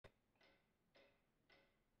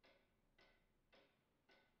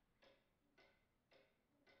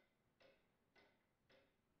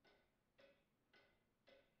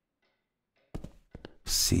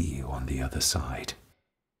see you on the other side.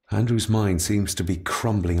 Andrew's mind seems to be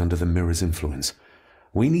crumbling under the mirror's influence.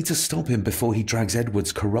 We need to stop him before he drags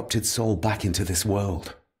Edward's corrupted soul back into this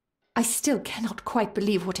world. I still cannot quite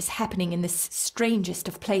believe what is happening in this strangest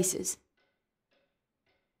of places.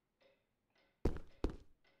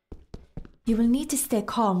 You will need to stay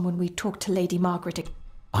calm when we talk to Lady Margaret.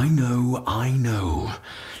 I know.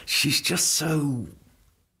 She's just so...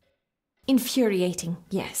 infuriating,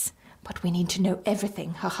 yes. But we need to know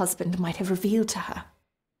everything her husband might have revealed to her.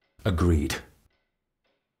 Agreed.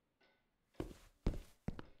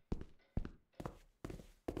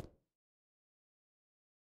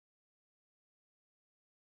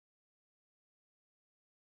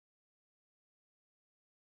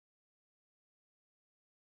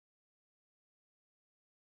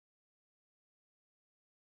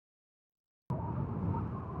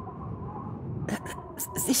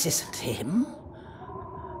 This isn't him.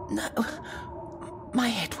 No, my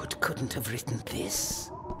Edward couldn't have written this.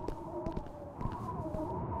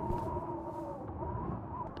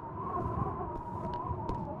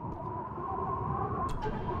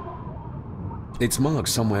 It's marked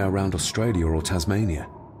somewhere around Australia or Tasmania.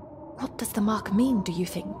 What does the mark mean, do you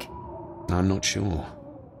think? I'm not sure.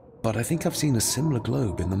 But I think I've seen a similar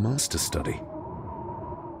globe in the master study.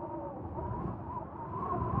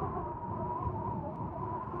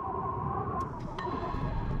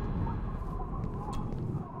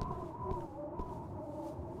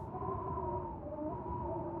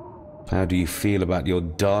 How do you feel about your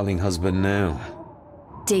darling husband now?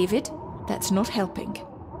 David, that's not helping.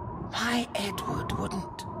 My Edward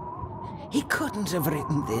wouldn't. He couldn't have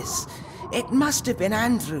written this. It must have been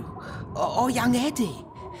Andrew, or young Eddie.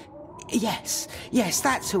 Yes,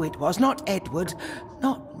 that's who it was, not Edward.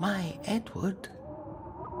 Not my Edward.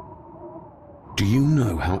 Do you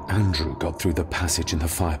know how Andrew got through the passage in the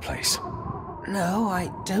fireplace? No,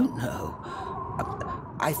 I don't know.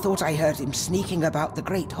 I thought I heard him sneaking about the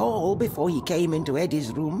Great Hall before he came into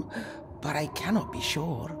Eddie's room, but I cannot be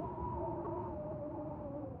sure.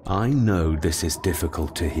 I know this is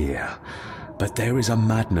difficult to hear, but there is a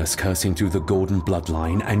madness coursing through the Gordon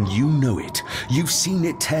bloodline, and you know it. You've seen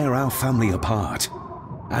it tear our family apart.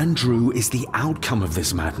 Andrew is the outcome of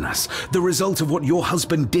this madness, the result of what your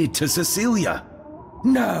husband did to Cecilia.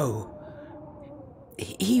 No!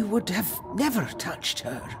 He would have never touched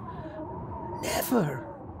her. Never.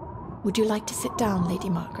 Would you like to sit down, Lady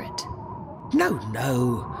Margaret?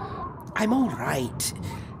 No. I'm all right.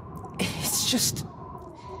 It's just...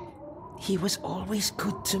 he was always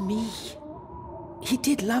good to me. He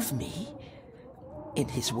did love me. In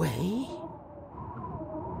his way.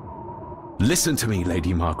 Listen to me,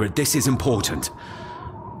 Lady Margaret. This is important.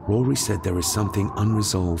 Rory said there is something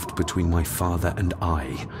unresolved between my father and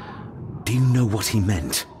I. Do you know what he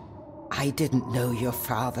meant? I didn't know your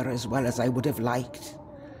father as well as I would have liked.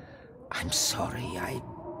 I'm sorry,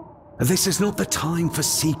 This is not the time for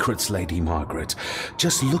secrets, Lady Margaret.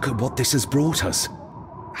 Just look at what this has brought us.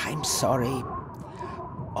 I'm sorry.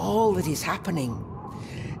 All that is happening,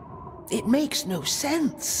 it makes no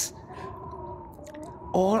sense.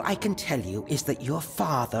 All I can tell you is that your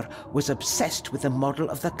father was obsessed with the model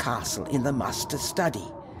of the castle in the master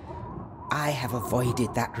study. I have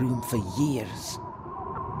avoided that room for years.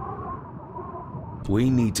 We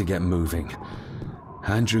need to get moving.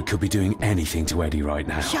 Andrew could be doing anything to Eddie right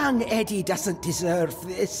now. Young Eddie doesn't deserve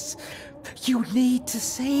this. You need to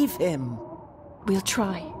save him. We'll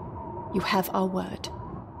try. You have our word.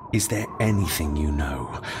 Is there anything you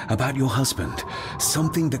know about your husband?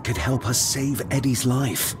 Something that could help us save Eddie's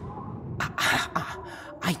life?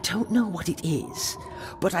 I don't know what it is,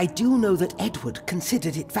 but I do know that Edward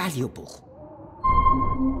considered it valuable.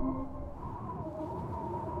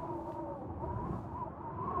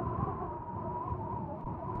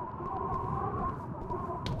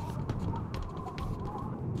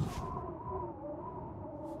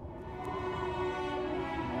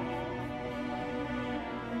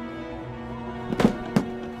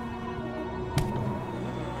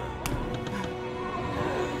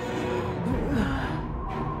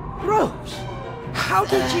 Rose, how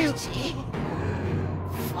did you...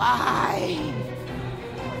 5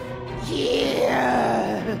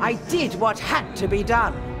 years. I did what had to be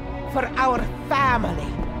done. For our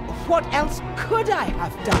family. What else could I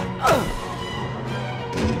have done?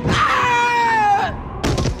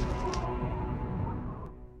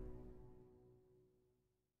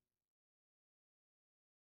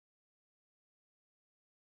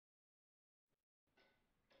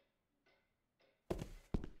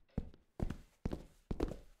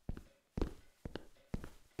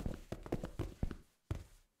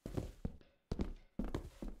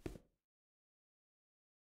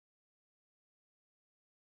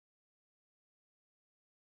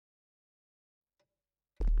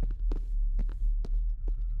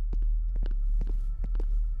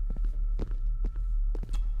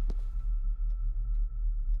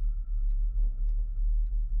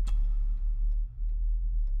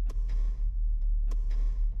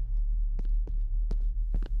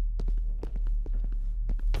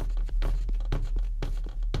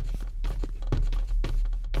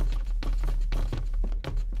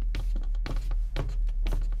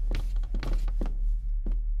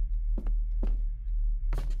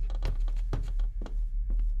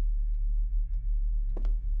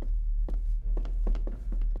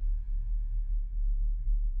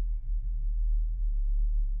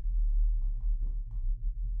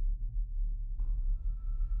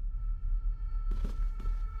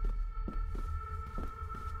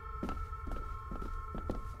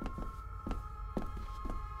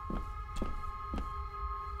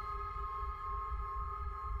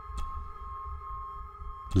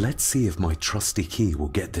 Let's see if my trusty key will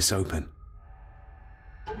get this open.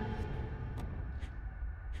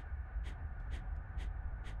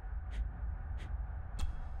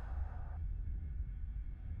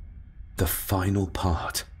 The final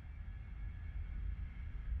part.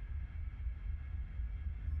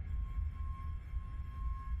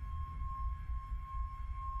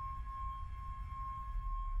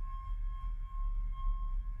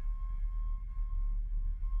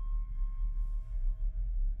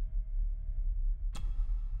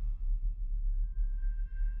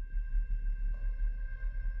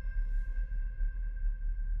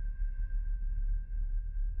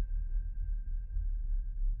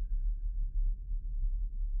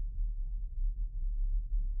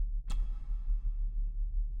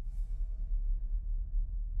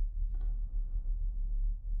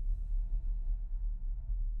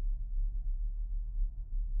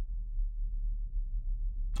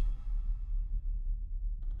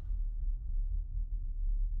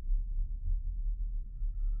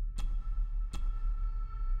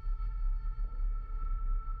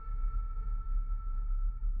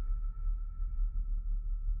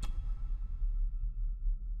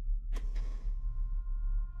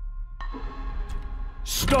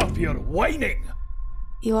 Stop your whining!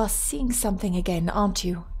 You are seeing something again, aren't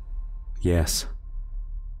you? Yes.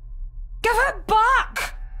 Give it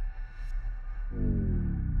back!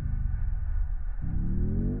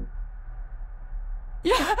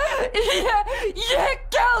 You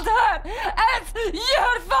killed her! It's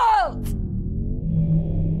your fault!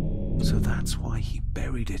 So that's why he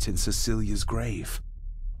buried it in Cecilia's grave.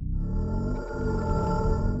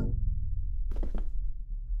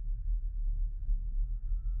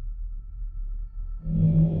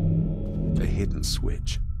 A hidden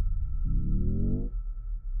switch.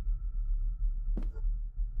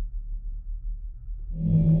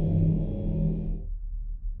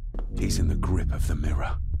 He's in the grip of the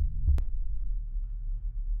mirror.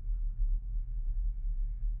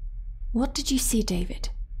 What did you see, David?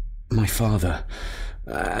 My father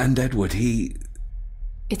and Edward, he...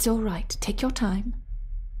 It's all right. Take your time.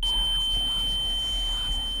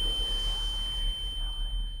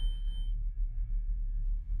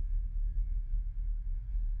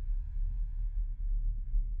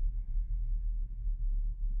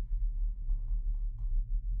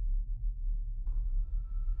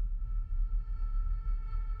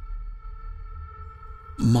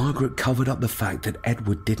 Margaret covered up the fact that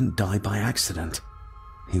Edward didn't die by accident.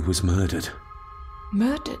 He was murdered.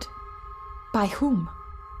 Murdered? By whom?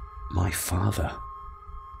 My father.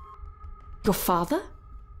 Your father?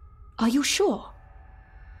 Are you sure?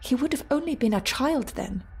 He would have only been a child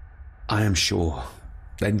then. I am sure.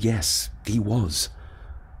 And yes, he was.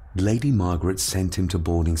 Lady Margaret sent him to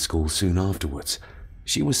boarding school soon afterwards.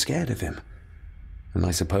 She was scared of him. And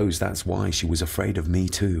I suppose that's why she was afraid of me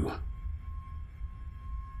too.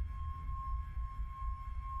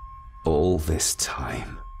 All this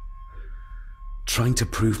time, trying to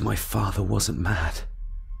prove my father wasn't mad.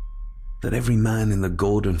 That every man in the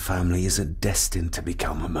Gordon family isn't destined to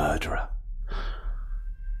become a murderer.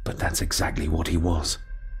 But that's exactly what he was.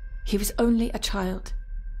 He was only a child.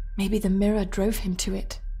 Maybe the mirror drove him to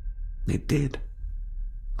it. It did.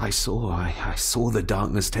 I saw the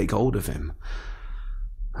darkness take hold of him.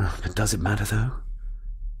 But does it matter though?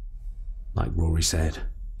 Like Rory said,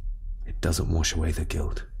 it doesn't wash away the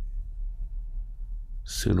guilt.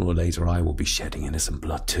 Sooner or later I will be shedding innocent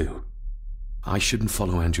blood too. I shouldn't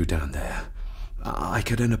follow Andrew down there. I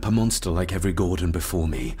could end up a monster like every Gordon before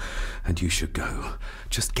me, and you should go.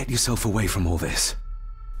 Just get yourself away from all this.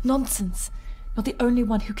 Nonsense. You're the only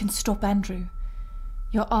one who can stop Andrew.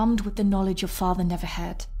 You're armed with the knowledge your father never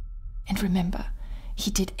had. And remember, he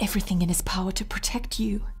did everything in his power to protect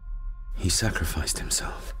you. He sacrificed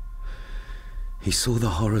himself. He saw the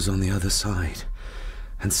horrors on the other side,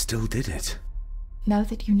 and still did it. Now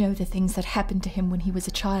that you know the things that happened to him when he was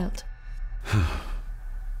a child.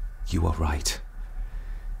 You are right.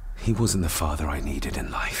 He wasn't the father I needed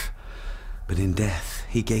in life. But in death,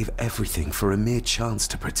 he gave everything for a mere chance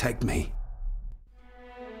to protect me.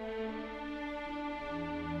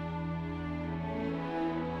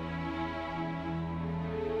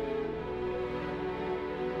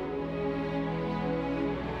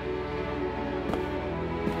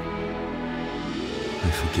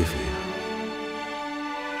 I forgive you.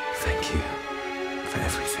 Thank you for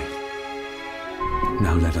everything.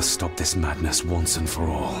 Now let us stop this madness once and for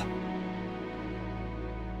all.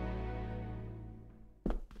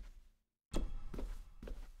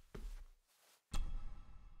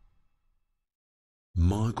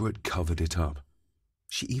 Margaret covered it up.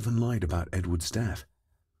 She even lied about Edward's death.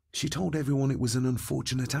 She told everyone it was an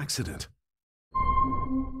unfortunate accident.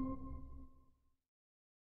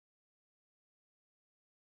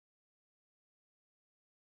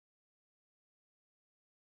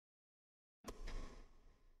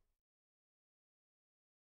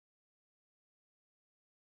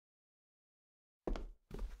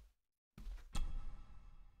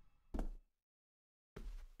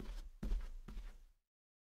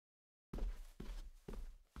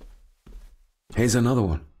 Here's another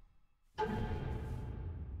one.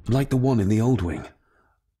 Like the one in the old wing,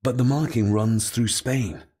 but the marking runs through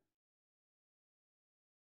Spain.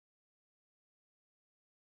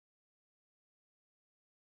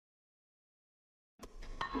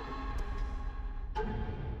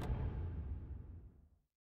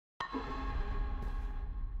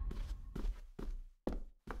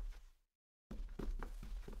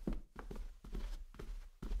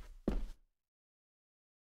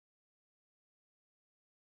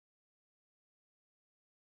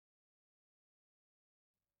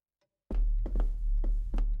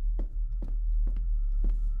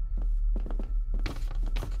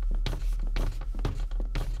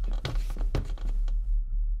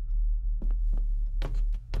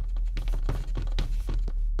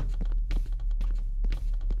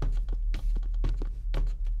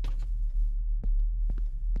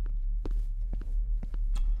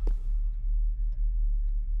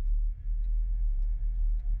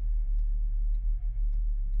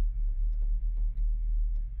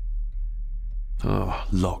 Oh,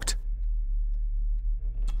 locked.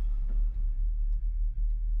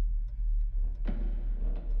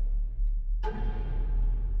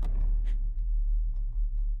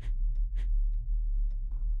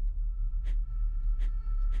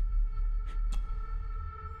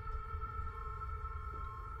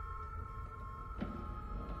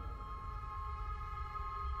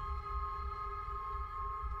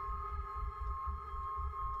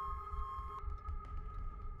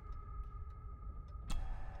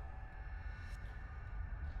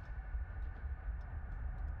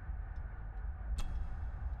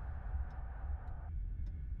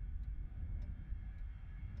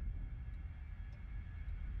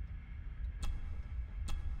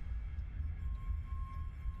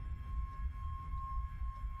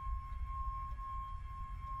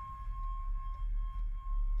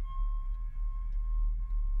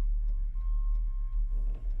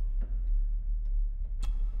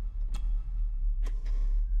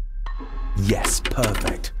 Yes,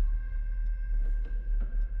 perfect.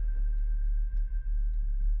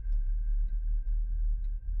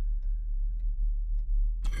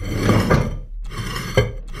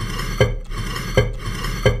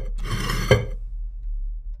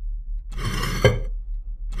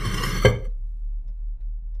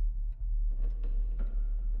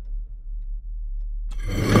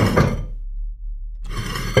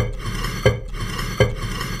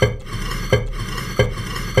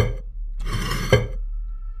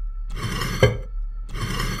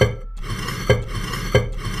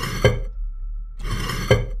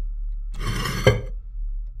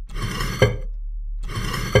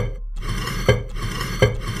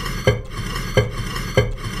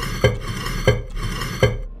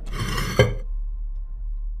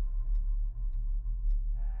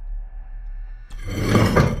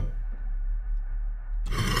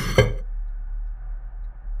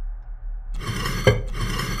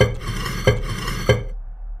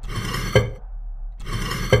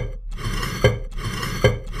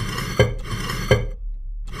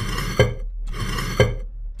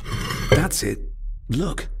 That's it.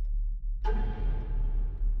 Look.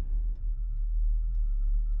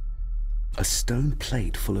 A stone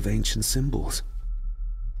plate full of ancient symbols.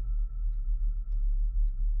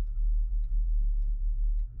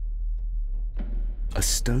 A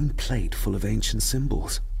stone plate full of ancient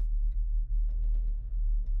symbols.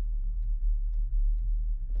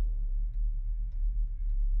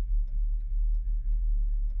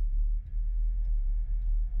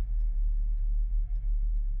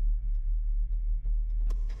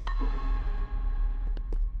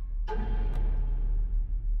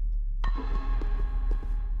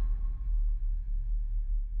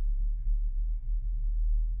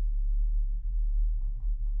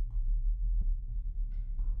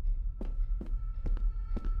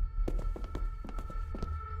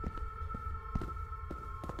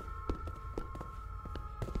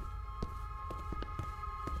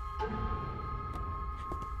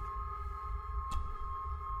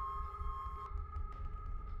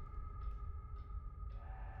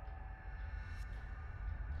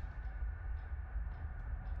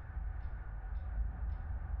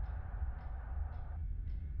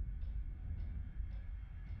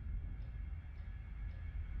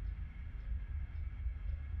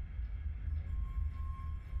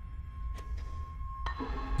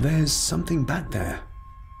 There's something back there.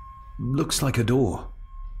 Looks like a door.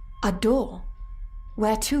 A door?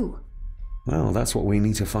 Where to? Well, that's what we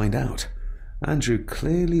need to find out. Andrew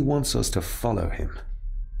clearly wants us to follow him.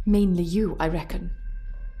 Mainly you, I reckon.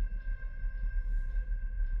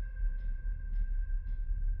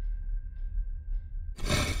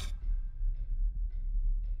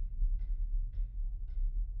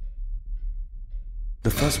 The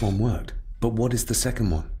first one worked, but what is the second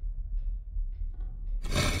one?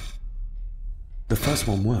 The first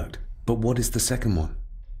one worked, but what is the second one?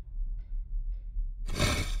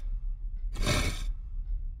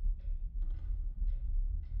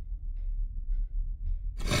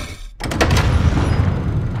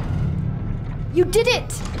 You did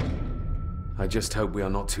it! I just hope we are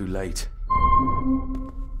not too late.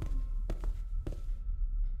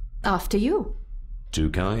 After you. Too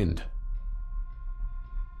kind.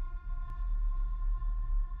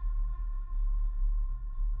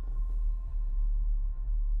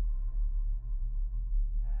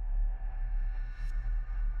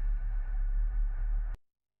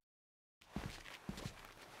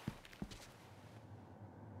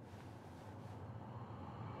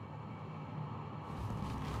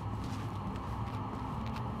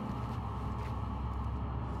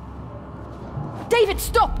 David,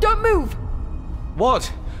 stop! Don't move! What?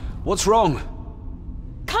 What's wrong?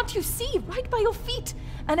 Can't you see? Right by your feet.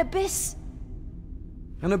 An abyss.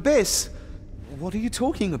 An abyss? What are you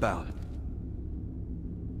talking about?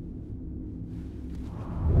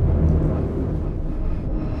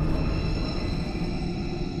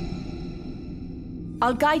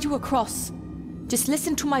 I'll guide you across. Just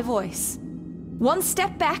listen to my voice. One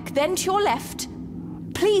step back, then to your left.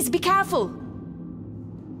 Please be careful.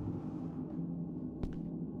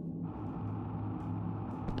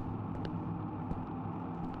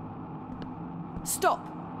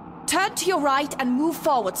 Stop. Turn to your right and move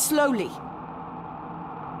forward slowly.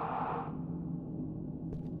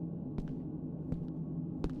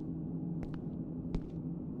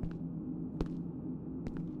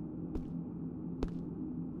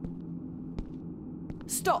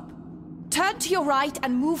 Stop. Turn to your right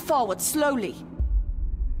and move forward slowly.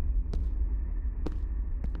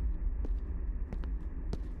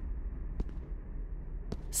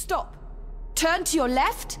 Stop. Turn to your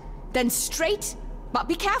left, then straight, but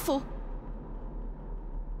be careful.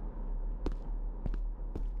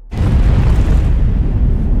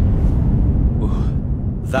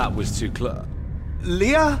 That was too close.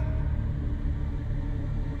 Leah?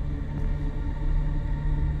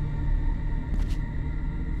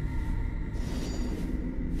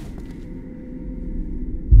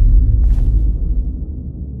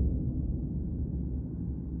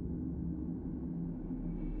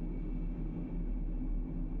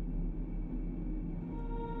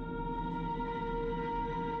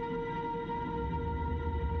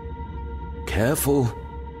 Careful.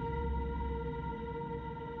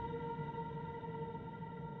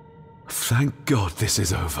 Thank God this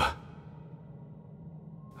is over.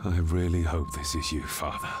 I really hope this is you,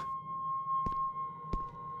 Father.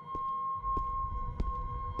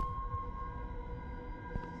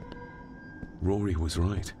 Rory was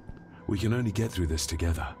right. We can only get through this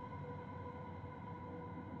together.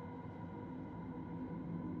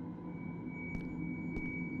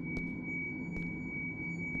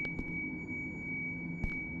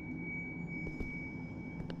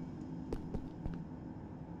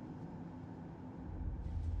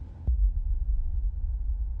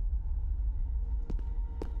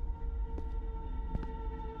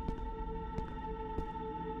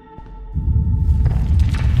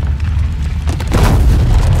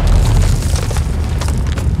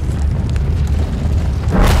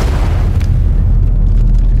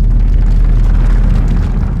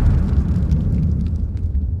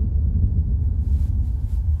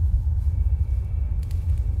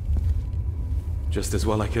 Just as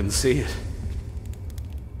well I couldn't see it.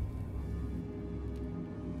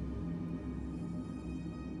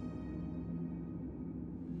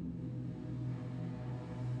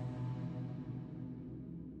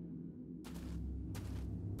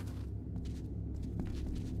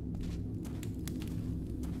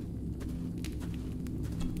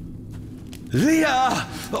 Leah!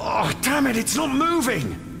 Oh, damn it, it's not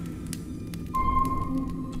moving!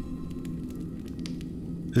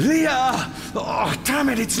 Leah! Oh, damn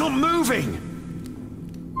it, it's not moving!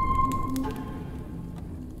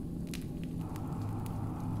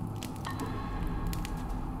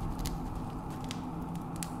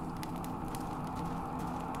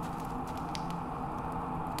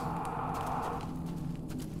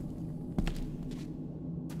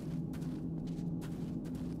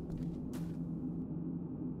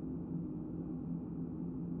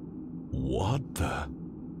 father.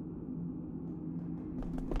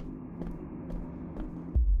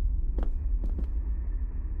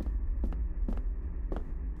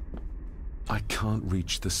 I can't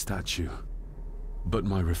reach the statue, but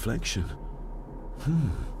my reflection.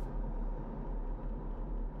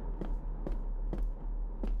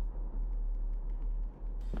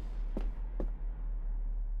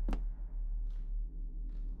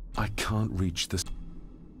 I can't reach the...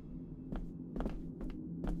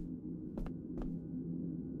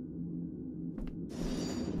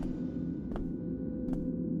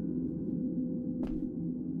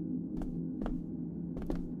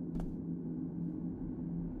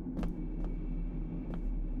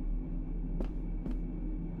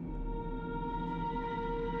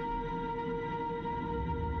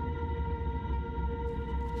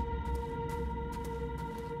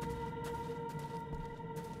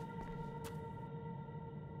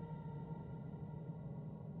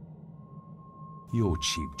 Your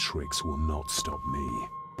cheap tricks will not stop me.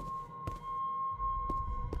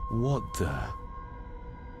 What the?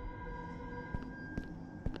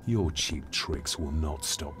 Your cheap tricks will not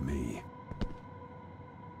stop me.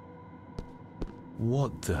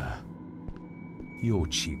 What the? Your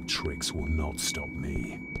cheap tricks will not stop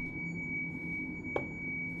me.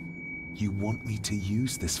 You want me to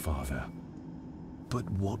use this, Father? But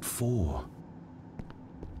what for?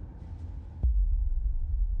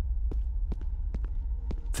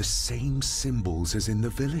 The same symbols as in the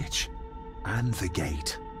village, and the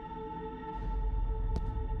gate.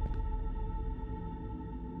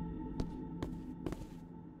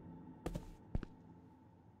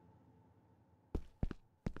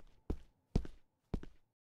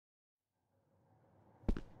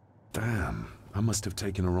 Damn, I must have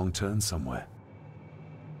taken a wrong turn somewhere.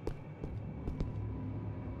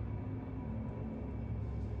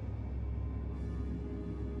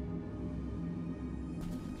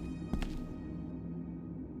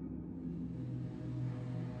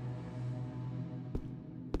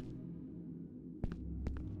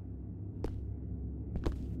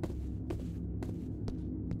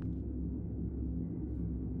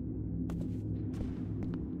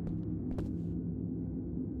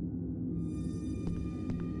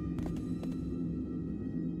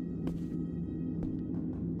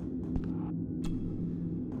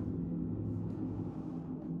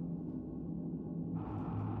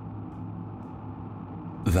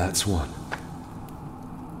 That's one.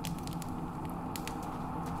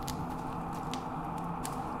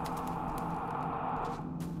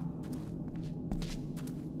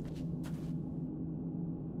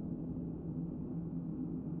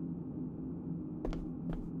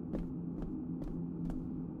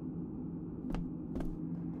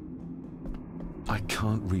 I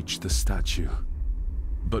can't reach the statue,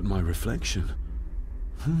 but my reflection.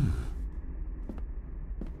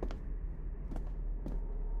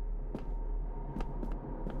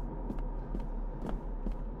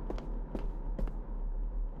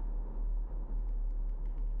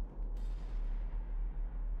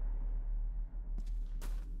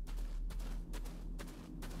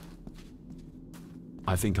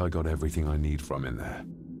 I think I got everything I need from in there.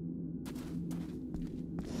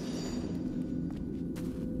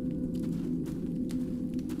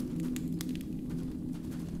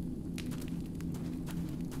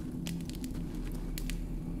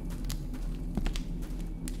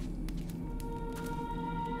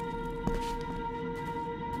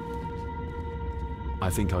 I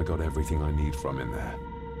think I got everything I need from in there.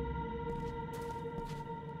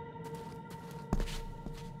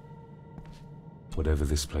 Whatever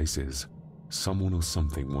this place is, someone or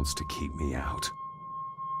something wants to keep me out.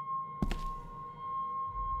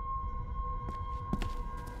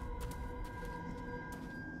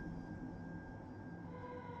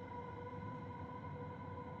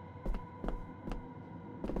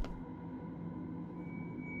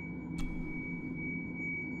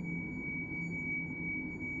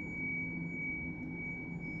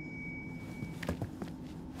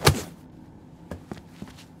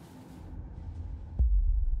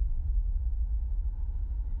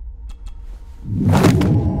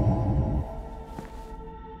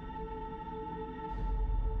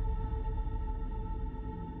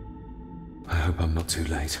 I hope I'm not too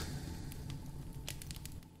late.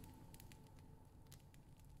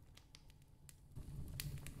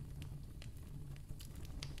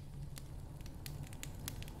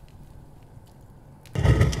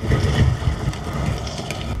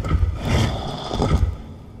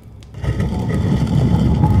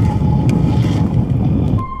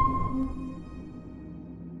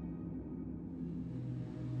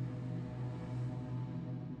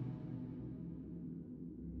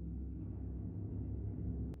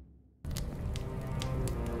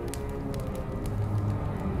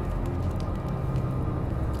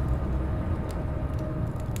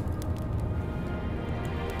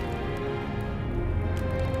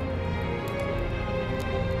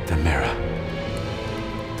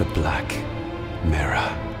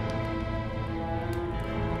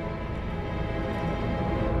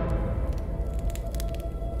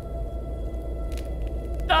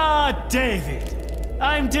 David!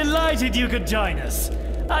 I'm delighted you could join us.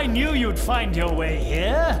 I knew you'd find your way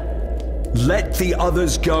here. Let the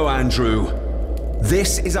others go, Andrew.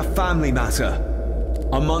 This is a family matter.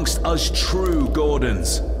 Amongst us true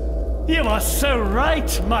Gordons. You are so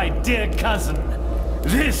right, my dear cousin.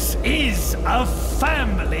 This is a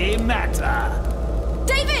family matter.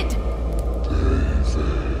 David!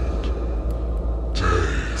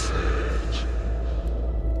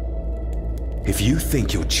 If you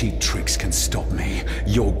think your cheap tricks can stop me,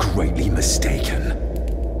 you're greatly mistaken.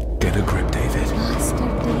 Get a grip, David. Master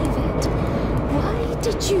David, why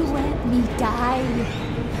did you let me die?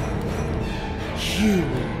 You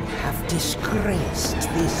have disgraced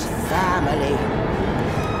this family.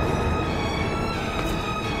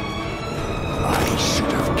 I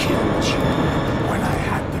should have killed you when I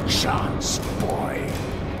had the chance, boy.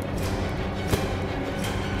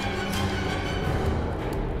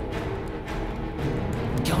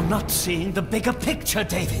 You're not seeing the bigger picture,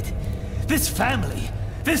 David. This family,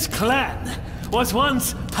 this clan, was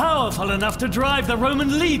once powerful enough to drive the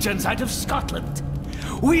Roman legions out of Scotland.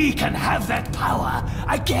 We can have that power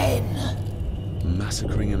again.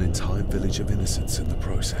 Massacring an entire village of innocents in the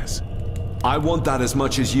process. I want that as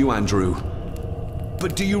much as you, Andrew.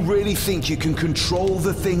 But do you really think you can control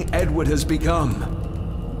the thing Edward has become?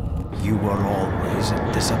 You were always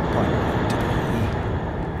a disappointment to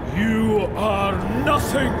me. You are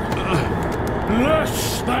nothing.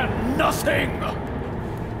 Less than nothing.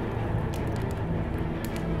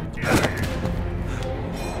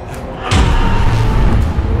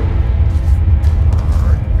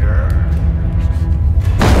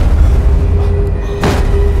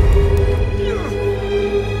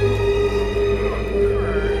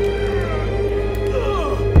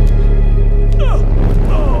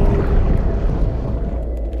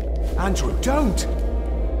 Andrew, don't!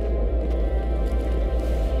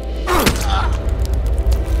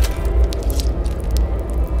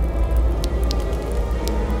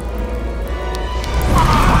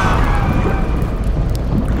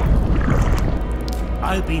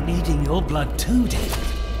 I'll be needing your blood too, David.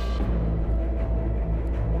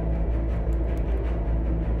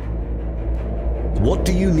 What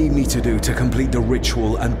do you need me to do to complete the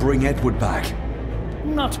ritual and bring Edward back?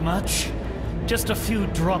 Not much. Just a few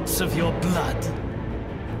drops of your blood.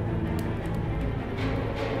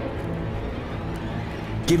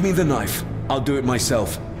 Give me the knife. I'll do it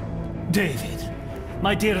myself. David,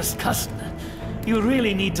 my dearest cousin, you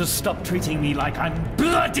really need to stop treating me like I'm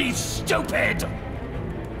bloody stupid!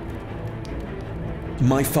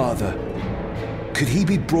 My father. Could he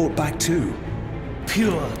be brought back too?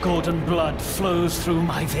 Pure Gordon blood flows through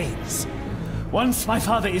my veins. Once my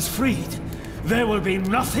father is freed, there will be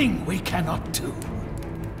nothing we cannot do.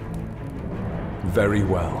 Very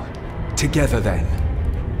well. Together then.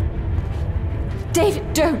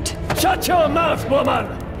 David, don't! Shut your mouth,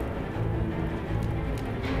 woman!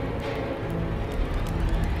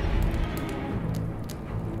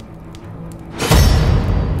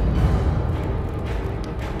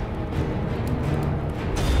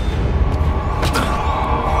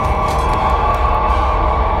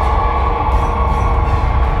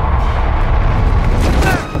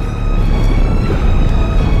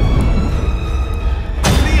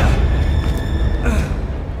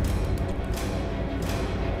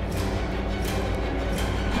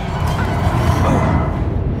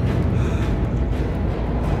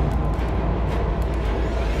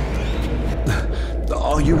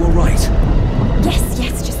 Are you all right? Yes,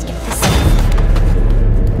 yes, just get this.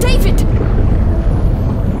 David!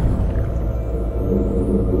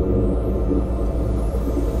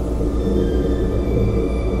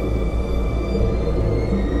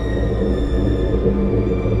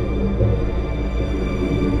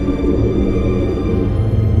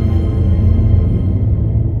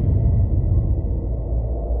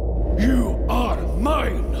 You are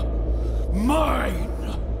mine! Mine!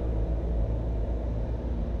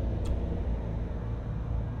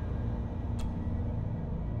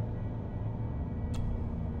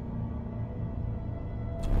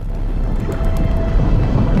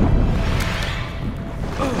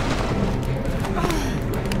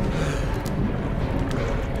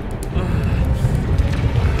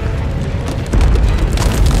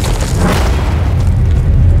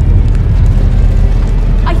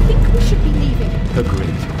 I think we should be leaving.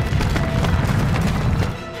 Agreed.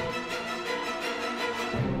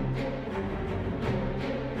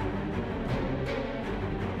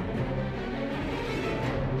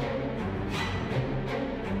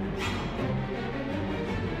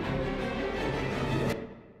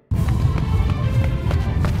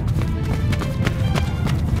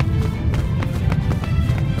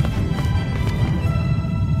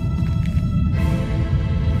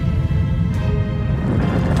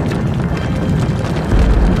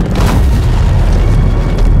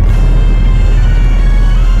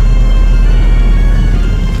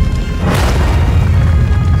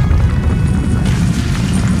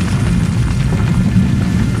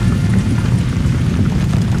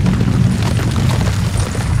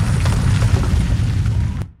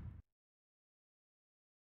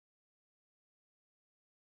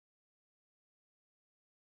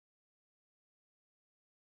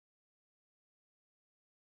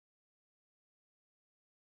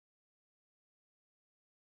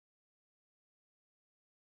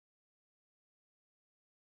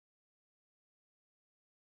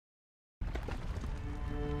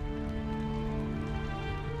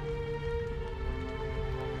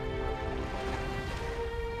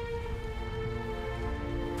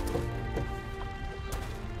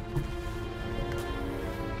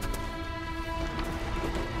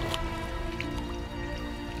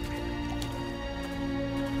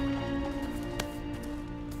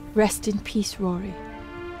 Rest in peace, Rory.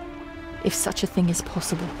 If such a thing is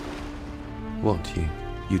possible. What,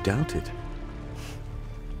 you doubt it?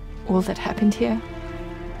 All that happened here?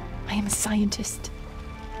 I am a scientist.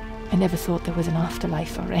 I never thought there was an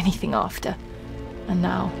afterlife or anything after. And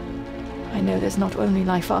now, I know there's not only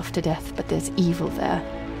life after death, but there's evil there.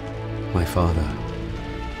 My father,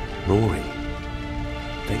 Rory,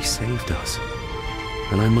 they saved us.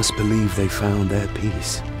 And I must believe they found their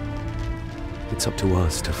peace. It's up to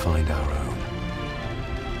us to find our own.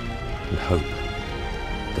 And hope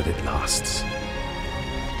that it lasts.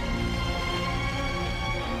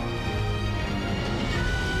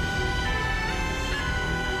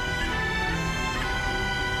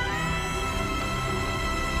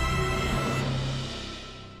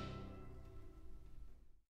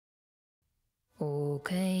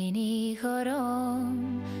 Okeini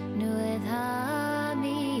chorom nuad ha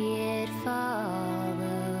mi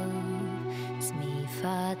father smi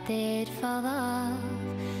fater father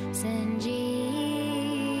senji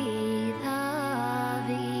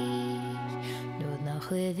havi nuad na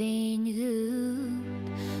chwedin good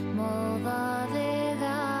moda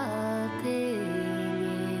vegateli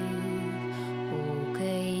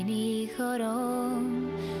Okeini chorom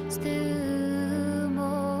stu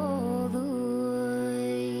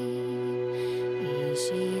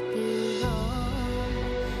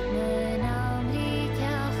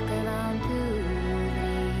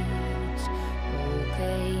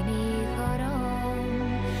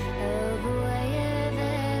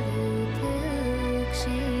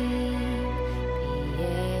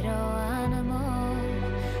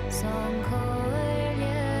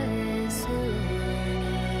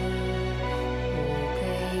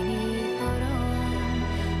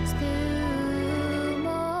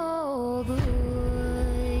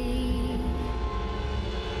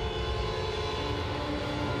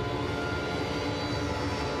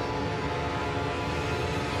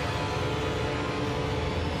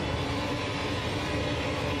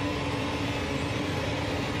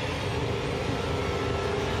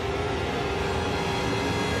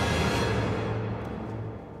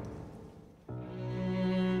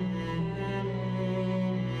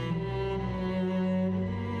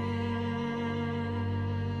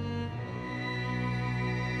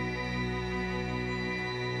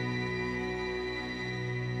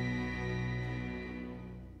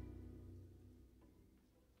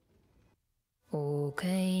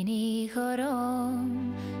Okeini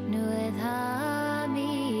chorom nuad ha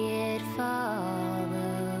mi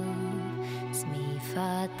father smi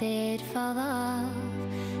fater father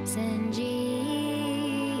senji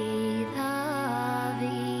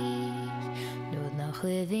havi nuad na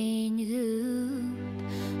chwedin good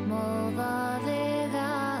moda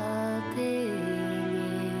vegateli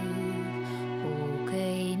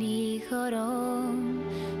Okeini chorom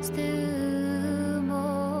stu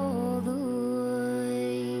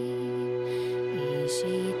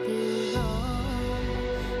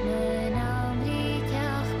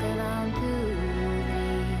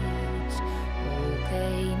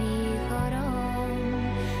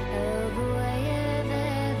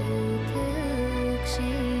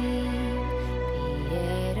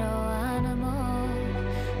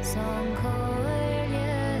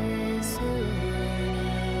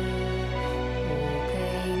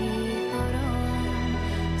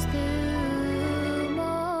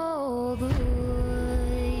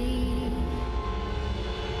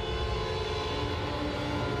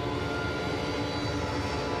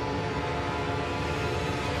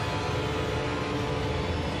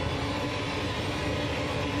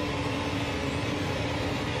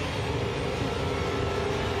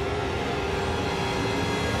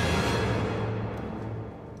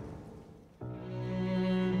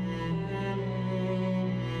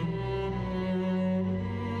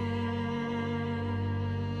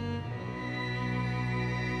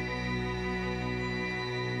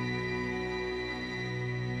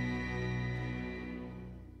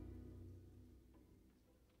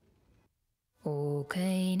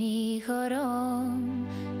Okeini chorom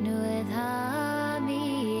nuad ha mi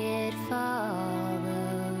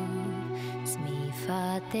father smi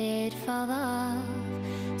fater father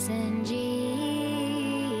senji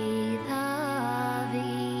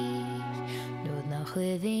havi nuad na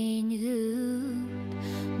chwedin good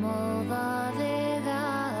moda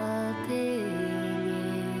vegateli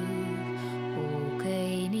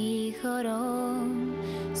Okeini chorom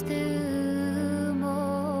stu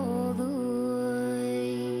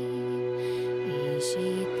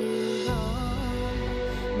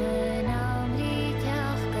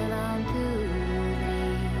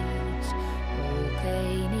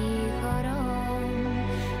Okeini chorom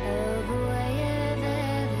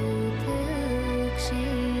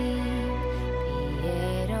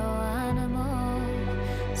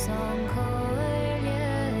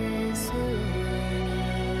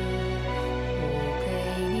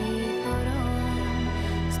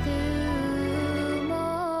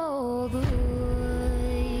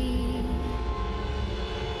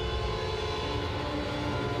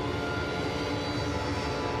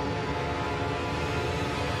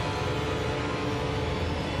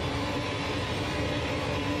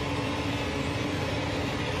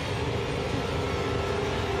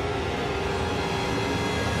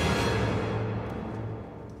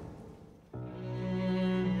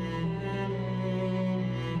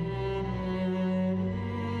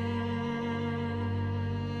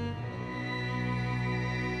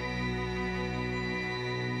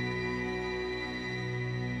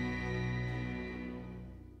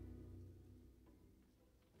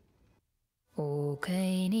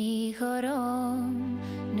Okei ni horo